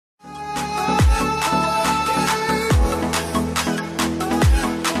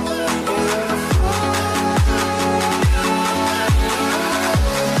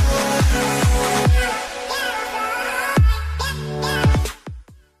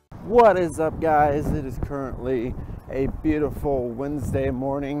What is up, guys? It is currently a beautiful Wednesday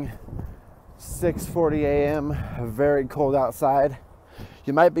morning, 6:40 a.m. Very cold outside.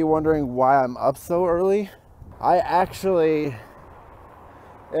 You might be wondering why I'm up so early. I actually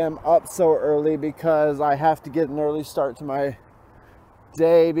am up so early because I have to get an early start to my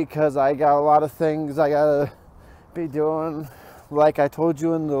day because I got a lot of things I gotta be doing. Like I told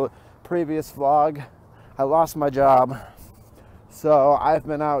you in the previous vlog, I lost my job. So I've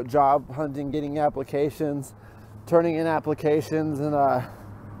been out job hunting, getting applications, turning in applications, and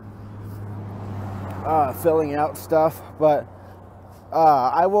filling out stuff. But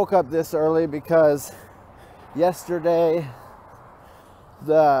I woke up this early because yesterday,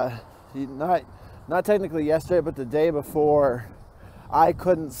 not technically yesterday, but the day before, I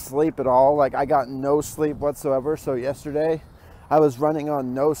couldn't sleep at all. Like I got no sleep whatsoever. So yesterday, I was running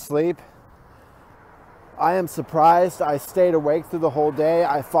on no sleep. I am surprised I stayed awake through the whole day.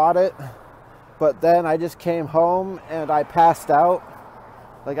 I fought it, but then I just came home and I passed out.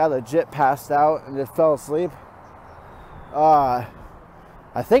 Like I legit passed out and just fell asleep. I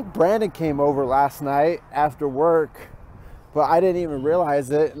think Brandon came over last night after work, but I didn't even realize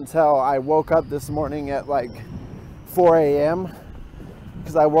it until I woke up this morning at like 4 a.m.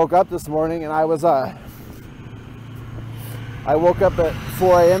 because I woke up this morning and I woke up at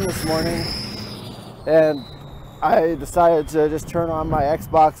 4 a.m. this morning. And I decided to just turn on my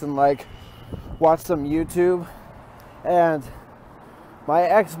Xbox and like watch some YouTube, and my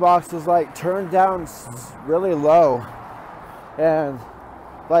Xbox was like turned down really low, and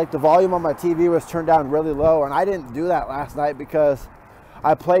like the volume on my TV was turned down really low, and I didn't do that last night because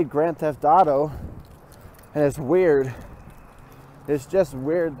I played Grand Theft Auto, and it's weird. It's just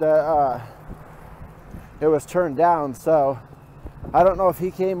weird that it was turned down. So I don't know if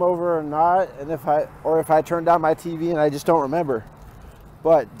he came over or not, and if I turned down my TV and I just don't remember.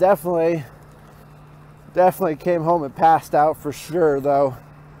 But definitely came home and passed out for sure though.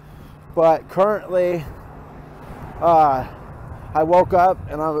 But currently, I woke up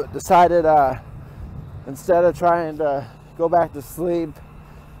and I decided instead of trying to go back to sleep,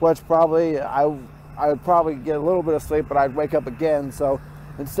 which probably I would probably get a little bit of sleep, but I'd wake up again. So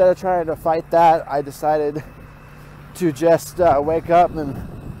instead of trying to fight that, I decided to just wake up and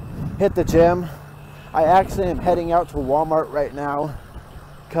hit the gym. I actually am heading out to Walmart right now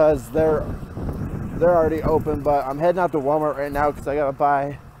because they're already open, but I'm heading out to Walmart right now because I gotta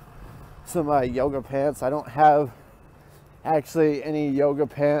buy some yoga pants. I don't have actually any yoga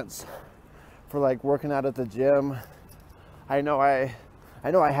pants for like working out at the gym. I know I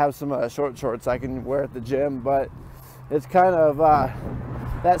have some short shorts I can wear at the gym, but it's kind of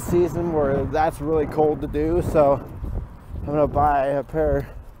that season where that's really cold to do. So I'm gonna buy a pair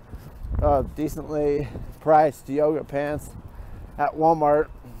of decently priced yoga pants at Walmart.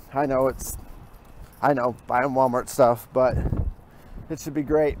 I know buying Walmart stuff, but it should be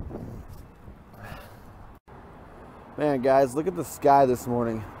great. Man, guys, look at the sky this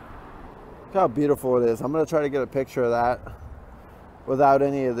morning. Look how beautiful it is. I'm gonna try to get a picture of that without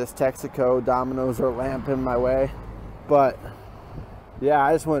any of this Texaco, Domino's, or lamp in my way. But yeah,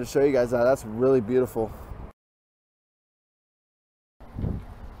 I just wanted to show you guys that. That's really beautiful.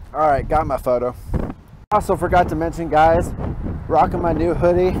 All right, got my photo. Also forgot to mention, guys, rocking my new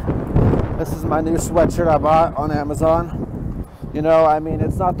hoodie. This is my new sweatshirt I bought on Amazon. You know, I mean,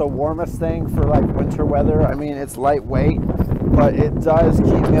 it's not the warmest thing for like winter weather. I mean, it's lightweight, but it does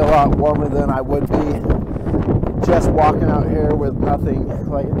keep me a lot warmer than I would be just walking out here with nothing,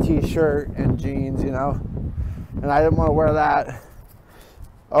 like a t-shirt and jeans, you know. And I didn't want to wear that.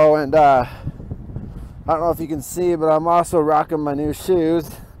 Oh, and I don't know if you can see, but I'm also rocking my new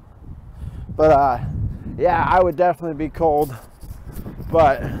shoes. But yeah, I would definitely be cold.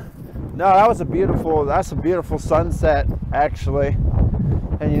 But no, that's a beautiful sunset actually.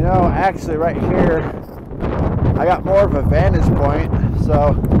 And you know, actually right here, I got more of a vantage point,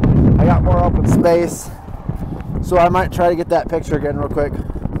 so I got more open space. So I might try to get that picture again real quick.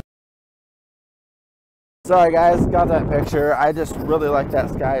 Sorry guys, got that picture. I just really like that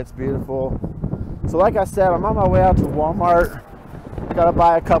sky, it's beautiful. So like I said, I'm on my way out to Walmart. I gotta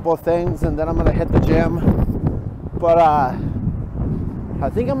buy a couple of things and then I'm gonna hit the gym. But I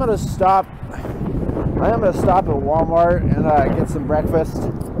think I'm gonna stop at Walmart and get some breakfast.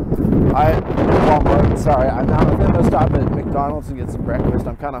 I'm gonna stop at McDonald's and get some breakfast.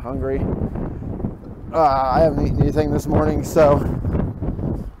 I'm kind of hungry. I haven't eaten anything this morning, so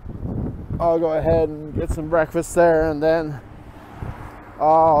I'll go ahead and get some breakfast there, and then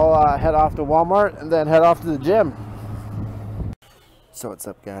I'll head off to Walmart and then head off to the gym. So what's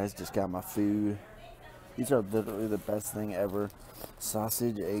up, guys? Just got my food. These are literally the best thing ever.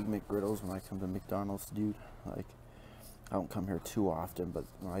 Sausage, egg McGriddles when I come to McDonald's, dude. Like, I don't come here too often, but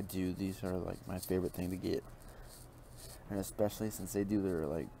when I do, these are like my favorite thing to get. And especially since they do their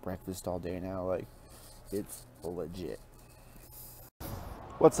like breakfast all day now, like, it's legit.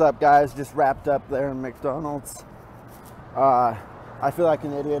 What's up, guys? Just wrapped up there in McDonald's. I feel like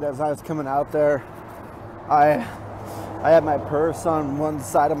an idiot as I was coming out there. I had my purse on one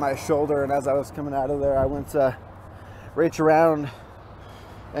side of my shoulder, and as I was coming out of there, I went to reach around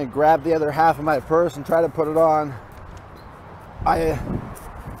and grab the other half of my purse and try to put it on. I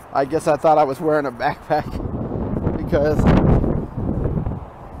guess I thought I was wearing a backpack, because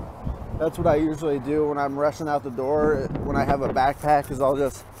that's what I usually do when I'm rushing out the door. When I have a backpack, is I'll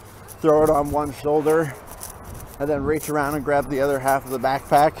just throw it on one shoulder and then reach around and grab the other half of the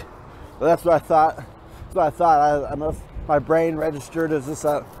backpack. But that's what I thought. I must, my brain registered as if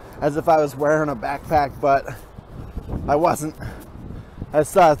I was wearing a backpack, but I wasn't. I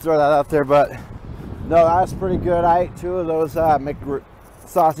just thought I'd throw that out there, but no, that was pretty good. I ate 2 of those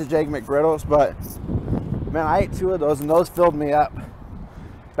sausage egg McGriddles, but man, I ate 2 of those and those filled me up.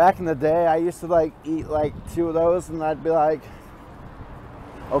 Back in the day, I used to like eat like 2 of those and I'd be like,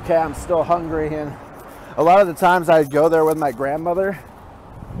 okay, I'm still hungry. And a lot of the times I'd go there with my grandmother,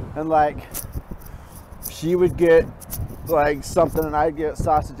 and like she would get like something and I'd get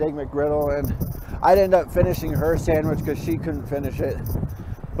sausage egg McGriddle, and I'd end up finishing her sandwich because she couldn't finish it.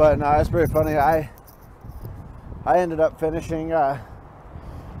 But no, it's pretty funny. I ended up finishing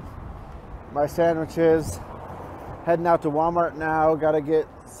my sandwiches. Heading out to Walmart now. Got to get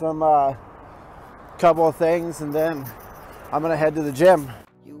some couple of things, and then I'm gonna head to the gym.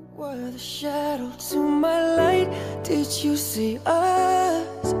 You were the shadow to my light. Did you see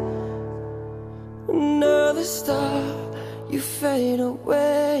us? Another star, you fade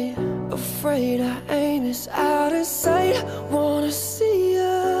away. Afraid our aim is out of sight. Wanna see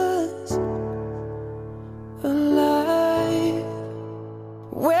us alive.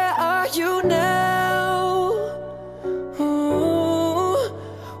 Where are you now? Ooh,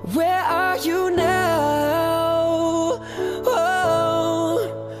 where are you now? Oh,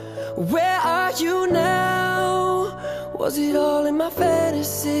 where are you now? Was it all in my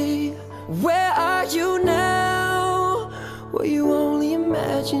fantasy? Where are you now? Were you only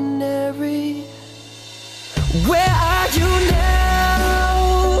imaginary? Where are you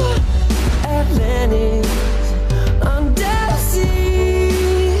now? Atlantis, under the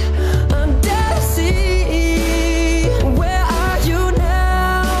sea, under the sea. Where are you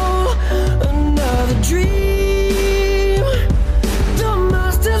now? Another dream. The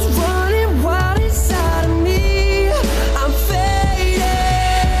monster's running wild inside of me. I'm fading.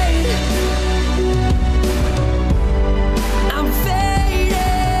 I'm fading.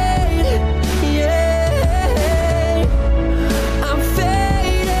 Yeah. I'm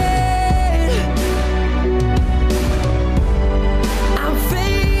fading. I'm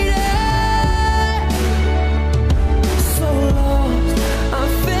fading. So lost. I'm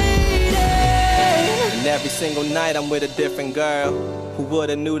fading. And every single night I'm with a different girl. Who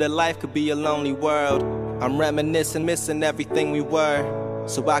would've knew that life could be a lonely world? I'm reminiscing, missing everything we were.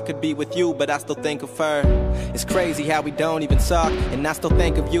 So I could be with you, but I still think of her. It's crazy how we don't even talk, and I still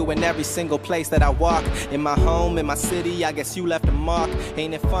think of you in every single place that I walk. In my home, in my city, I guess you left a mark.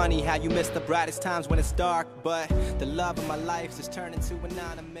 Ain't it funny how you miss the brightest times when it's dark? But the love of my life is turning to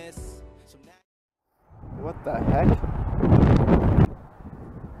anonymous. So now What the heck?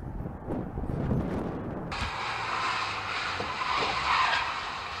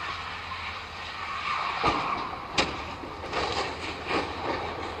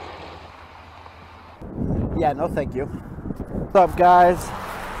 Yeah, no thank you. What's up, guys?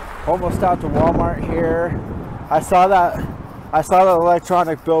 Almost out to Walmart here. I saw that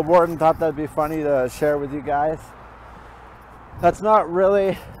electronic billboard and thought that'd be funny to share with you guys. That's not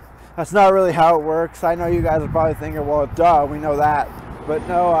really how it works. I know you guys are probably thinking, well, duh, we know that. But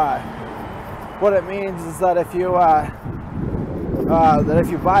no, what it means is that if you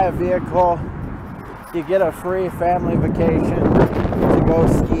buy a vehicle, you get a free family vacation to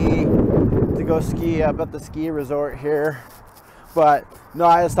go ski up at the ski resort here. But no,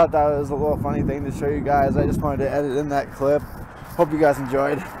 I just thought that was a little funny thing to show you guys. I just wanted to edit in that clip. Hope you guys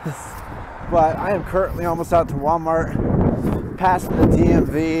enjoyed. But I am currently almost out to Walmart, passing the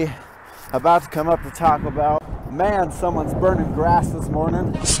DMV, about to come up to Taco Bell. Man, someone's burning grass this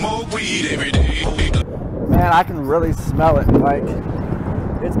morning. Smoke weed every day. Man, I can really smell it. Like,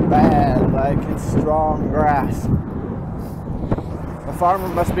 it's bad. Like, it's strong grass. The farmer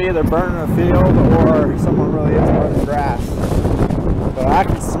must be either burning a field or someone really is burning grass. But I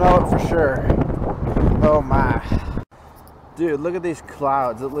can smell it for sure. Oh my. Dude, look at these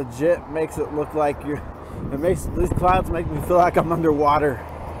clouds. It legit makes it look like these clouds make me feel like I'm underwater.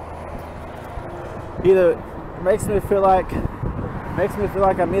 Either it makes me feel like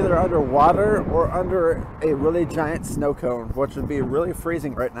I'm either underwater or under a really giant snow cone, which would be really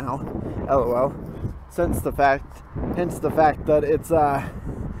freezing right now. LOL. Hence the fact that it's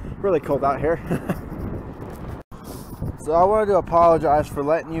really cold out here. So I wanted to apologize for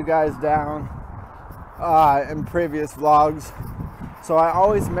letting you guys down in previous vlogs. So I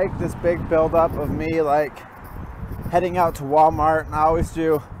always make this big build-up of me like heading out to Walmart, and I always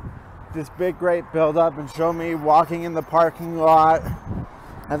do this big great build-up and show me walking in the parking lot,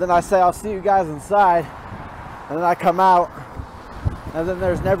 and then I say I'll see you guys inside, and then I come out, and then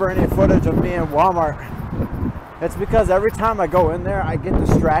there's never any footage of me in Walmart. It's because every time I go in there I get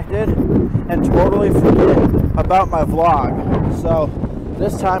distracted and totally forget about my vlog. So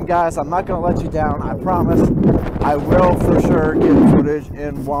this time, guys, I'm not gonna let you down. I promise I will for sure get footage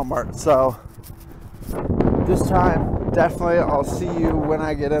in Walmart. So this time, definitely I'll see you when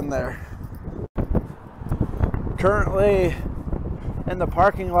I get in there. Currently in the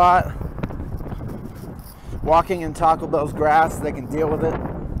parking lot, walking in Taco Bell's grass. They can deal with it.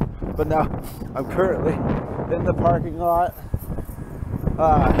 But no, I'm currently in the parking lot.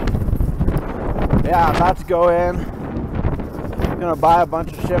 Yeah, I'm about to go in. I'm gonna buy a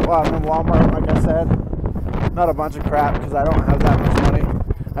bunch of shit while I'm in Walmart, like I said. Not a bunch of crap, because I don't have that much money.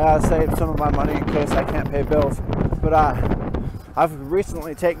 I gotta save some of my money in case I can't pay bills. But I've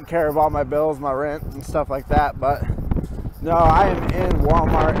recently taken care of all my bills, my rent and stuff like that. But no, I am in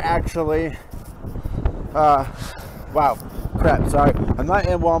Walmart actually. Wow, crap, sorry. I'm not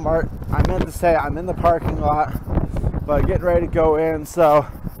in Walmart. I meant to say I'm in the parking lot, but getting ready to go in. So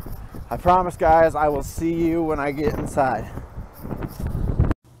I promise, guys, I will see you when I get inside.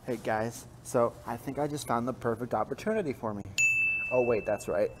 Hey guys, so I think I just found the perfect opportunity for me. Oh wait, that's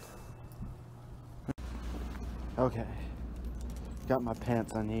right. Okay, got my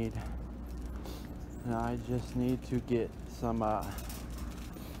pants I need. Now I just need to get some, got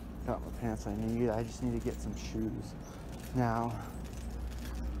my pants I need. I just need to get some shoes. Now,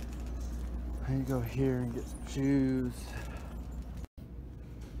 I need to go here and get some shoes.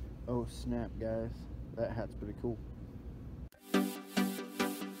 Oh snap, guys, that hat's pretty cool.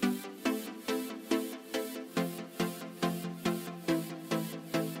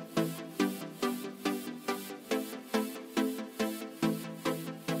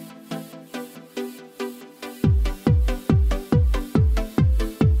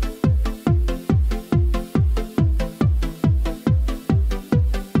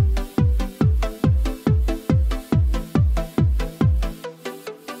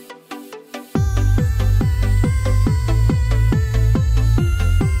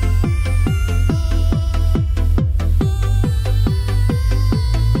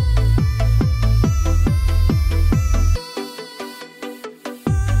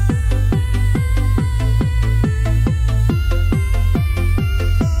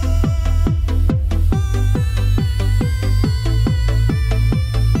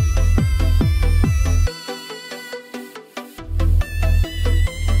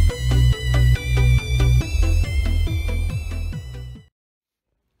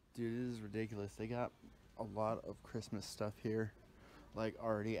 Ridiculous. They got a lot of Christmas stuff here, like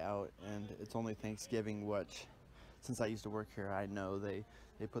already out, and it's only Thanksgiving, which since I used to work here, I know they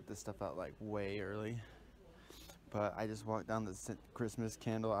put this stuff out like way early. But I just walked down the Christmas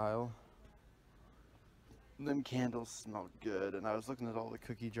candle aisle. Them candles smelled good, and I was looking at all the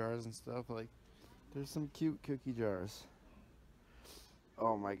cookie jars and stuff. Like, there's some cute cookie jars.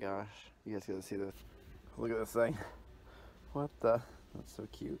 Oh my gosh, you guys gotta see this. Look at this thing. What the? That's so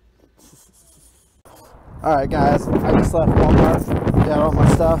cute. Alright guys, I just left Walmart, got all my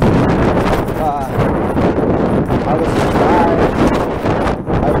stuff.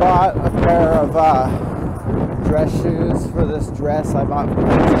 I bought a pair of dress shoes for this dress I bought from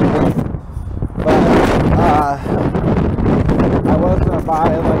Thanksgiving. But I was going to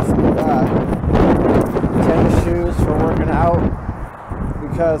buy like some tennis shoes for working out,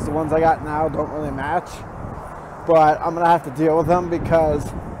 because the ones I got now don't really match. But I'm going to have to deal with them,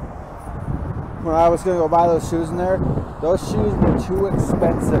 because when I was going to go buy those shoes in there, those shoes were too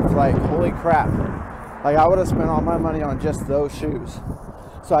expensive. Like, holy crap. Like, I would have spent all my money on just those shoes.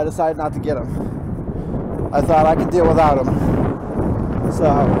 So I decided not to get them. I thought I could deal without them. So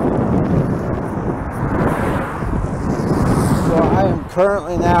I am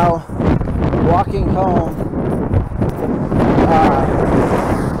currently now walking home.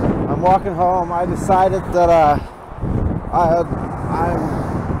 I'm walking home. I decided that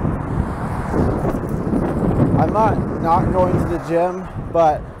I'm not going to the gym,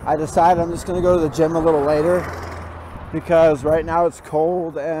 but I decided I'm just going to go to the gym a little later because right now it's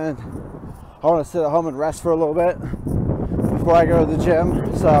cold and I want to sit at home and rest for a little bit before I go to the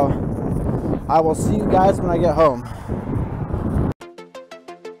gym. So I will see you guys when I get home.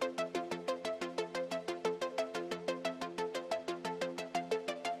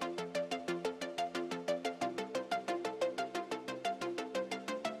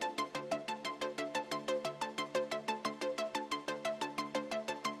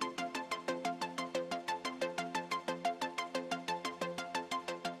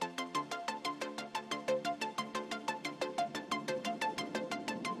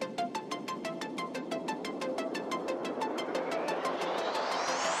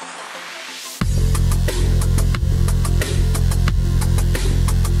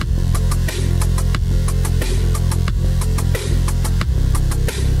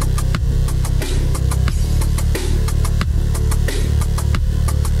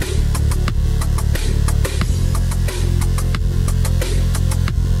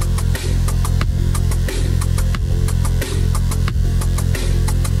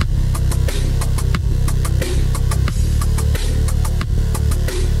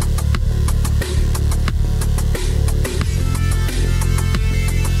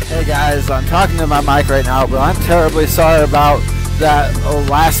 Guys, I'm talking to my mic right now, but I'm terribly sorry about that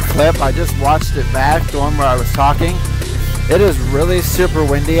last clip. I just watched it back, the one where I was talking. It is really super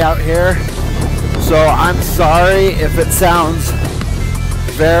windy out here, so I'm sorry if it sounds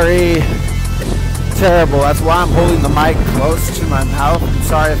very terrible. That's why I'm holding the mic close to my mouth. I'm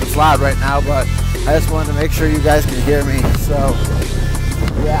sorry if it's loud right now, but I just wanted to make sure you guys can hear me. So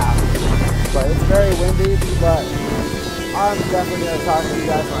yeah, but it's very windy, but I'm definitely going to talk to you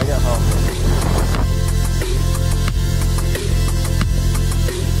guys when I get home.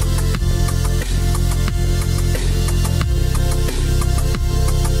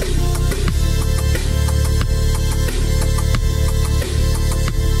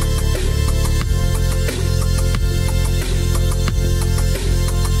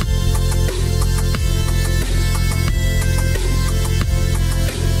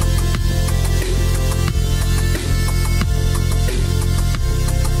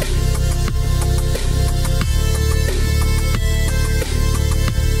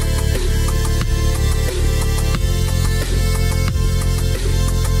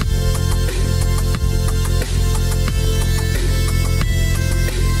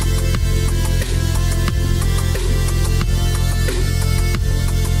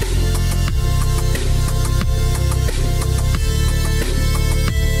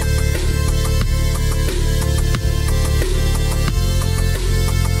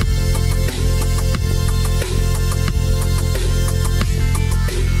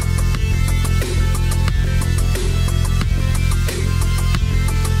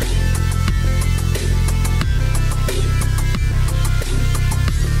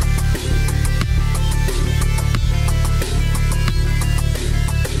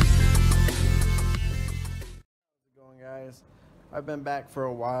 I've been back for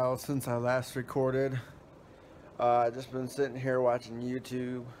a while since I last recorded. I've just been sitting here watching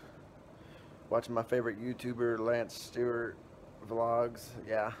YouTube, watching my favorite YouTuber, Lance Stewart vlogs.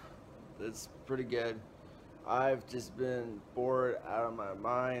 Yeah, it's pretty good. I've just been bored out of my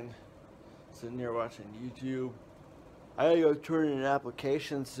mind sitting here watching YouTube. I gotta go turn in an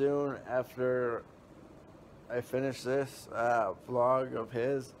application soon after I finish this vlog of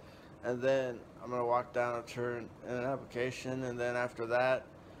his, and then I'm gonna walk down and turn in an application, and then after that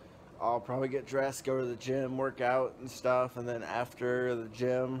I'll probably get dressed, go to the gym, work out and stuff, and then after the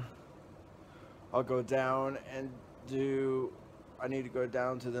gym I'll go down and I need to go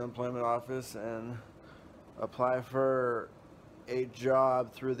down to the employment office and apply for a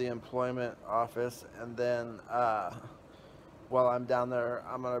job through the employment office, and then while I'm down there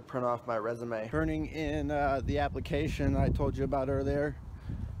I'm gonna print off my resume. Turning in the application I told you about earlier,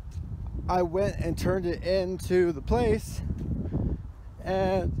 I went and turned it into the place,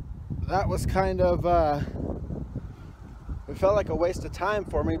 and that was kind of it felt like a waste of time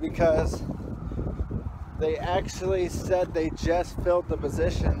for me because they actually said they just filled the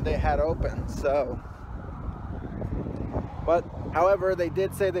position they had open. So, but however, they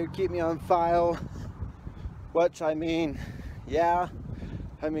did say they would keep me on file, which I mean, yeah,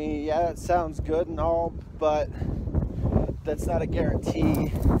 that sounds good and all, but that's not a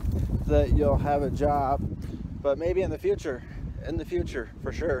guarantee that you'll have a job. But maybe in the future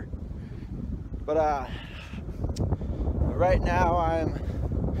for sure. But right now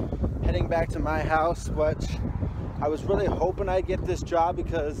I'm heading back to my house, which I was really hoping I'd get this job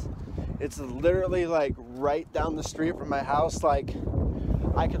because It's literally like right down the street from my house. Like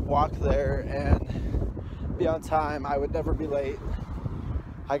I could walk there and be on time. I would never be late.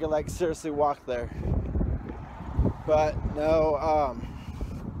 I could like seriously walk there. But no,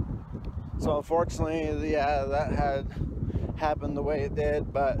 so unfortunately, yeah, that had happened the way it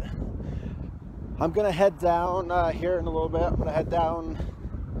did. But I'm gonna head down here in a little bit. I'm gonna head down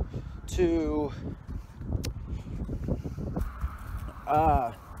to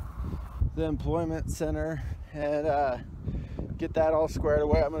the employment center and get that all squared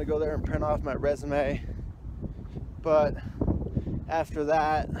away. I'm gonna go there and print off my resume. But after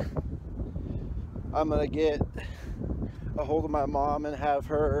that, I'm gonna get a hold of my mom and have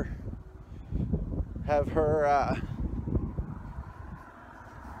her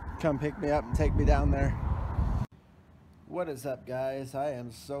come pick me up and take me down there. What is up, guys? I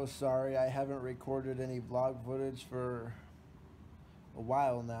am so sorry I haven't recorded any vlog footage for a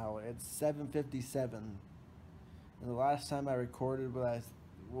while now. It's 7:57 and the last time I recorded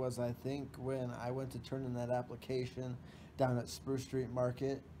was I think when I went to turn in that application down at Spruce Street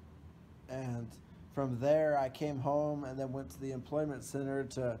Market, and from there I came home and then went to the employment center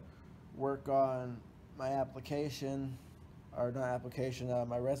to work on my application, or not application,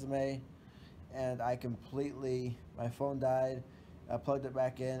 my resume, and my phone died. I plugged it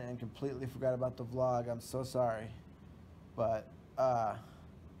back in and completely forgot about the vlog. I'm so sorry. But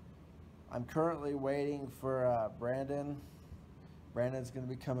I'm currently waiting for Brandon. Brandon's going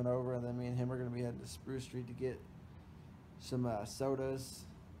to be coming over, and then me and him are going to be heading to Spruce Street to get some sodas,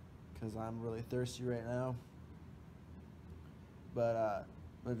 because I'm really thirsty right now. But I'm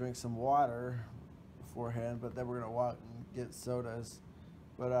going to drink some water beforehand, but then we're going to walk and get sodas.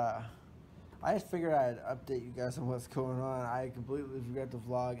 But I just figured I'd update you guys on what's going on. I completely forgot to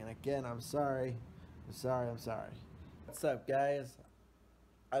vlog, and again, I'm sorry. I'm sorry. What's up, guys?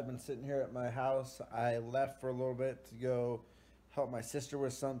 I've been sitting here at my house. I left for a little bit to go help my sister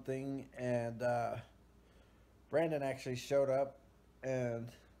with something, and Brandon actually showed up, and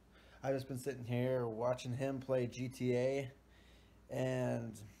I've just been sitting here watching him play GTA,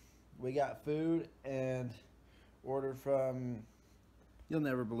 and we got food and ordered from, you'll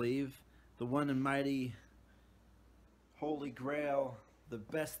never believe, the one and mighty Holy Grail, the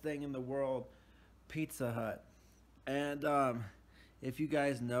best thing in the world, Pizza Hut. And if you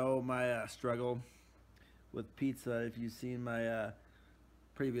guys know my struggle with pizza, if you've seen my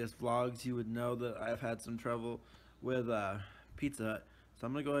previous vlogs, you would know that I've had some trouble with Pizza Hut. So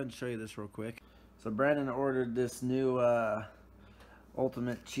I'm gonna go ahead and show you this real quick. So Brandon ordered this new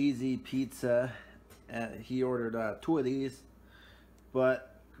ultimate cheesy pizza, and he ordered 2 of these,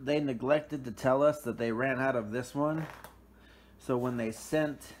 but they neglected to tell us that they ran out of this one. So when they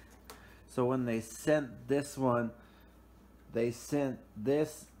sent this one, they sent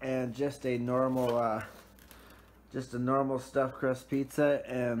this and just a normal stuffed crust pizza,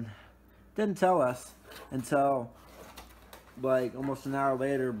 and didn't tell us until like almost an hour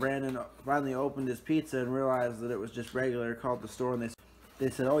later. Brandon finally opened his pizza and realized that it was just regular. Called the store and they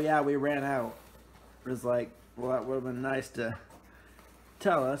said, "Oh yeah, we ran out." It was like, well, that would have been nice to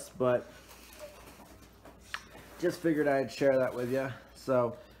tell us, but just figured I'd share that with you.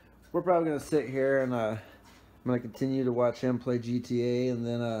 So we're probably gonna sit here and I'm gonna continue to watch him play GTA, and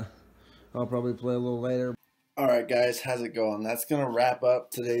then I'll probably play a little later. Alright guys, how's it going? That's gonna wrap up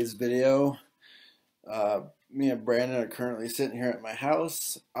today's video. Me and Brandon are currently sitting here at my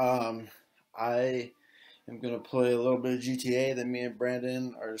house. I am gonna play a little bit of GTA, then me and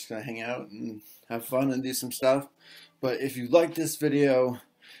Brandon are just gonna hang out and have fun and do some stuff. But if you like this video,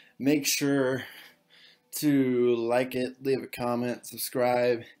 make sure to like it, leave a comment,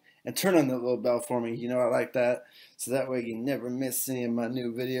 subscribe, and turn on that little bell for me. You know I like that, so that way you never miss any of my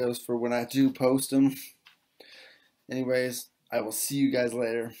new videos for when I do post them. Anyways, I will see you guys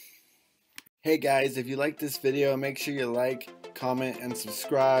later. Hey guys, if you like this video, make sure you like, comment, and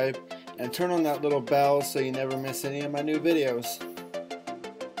subscribe, and turn on that little bell so you never miss any of my new videos.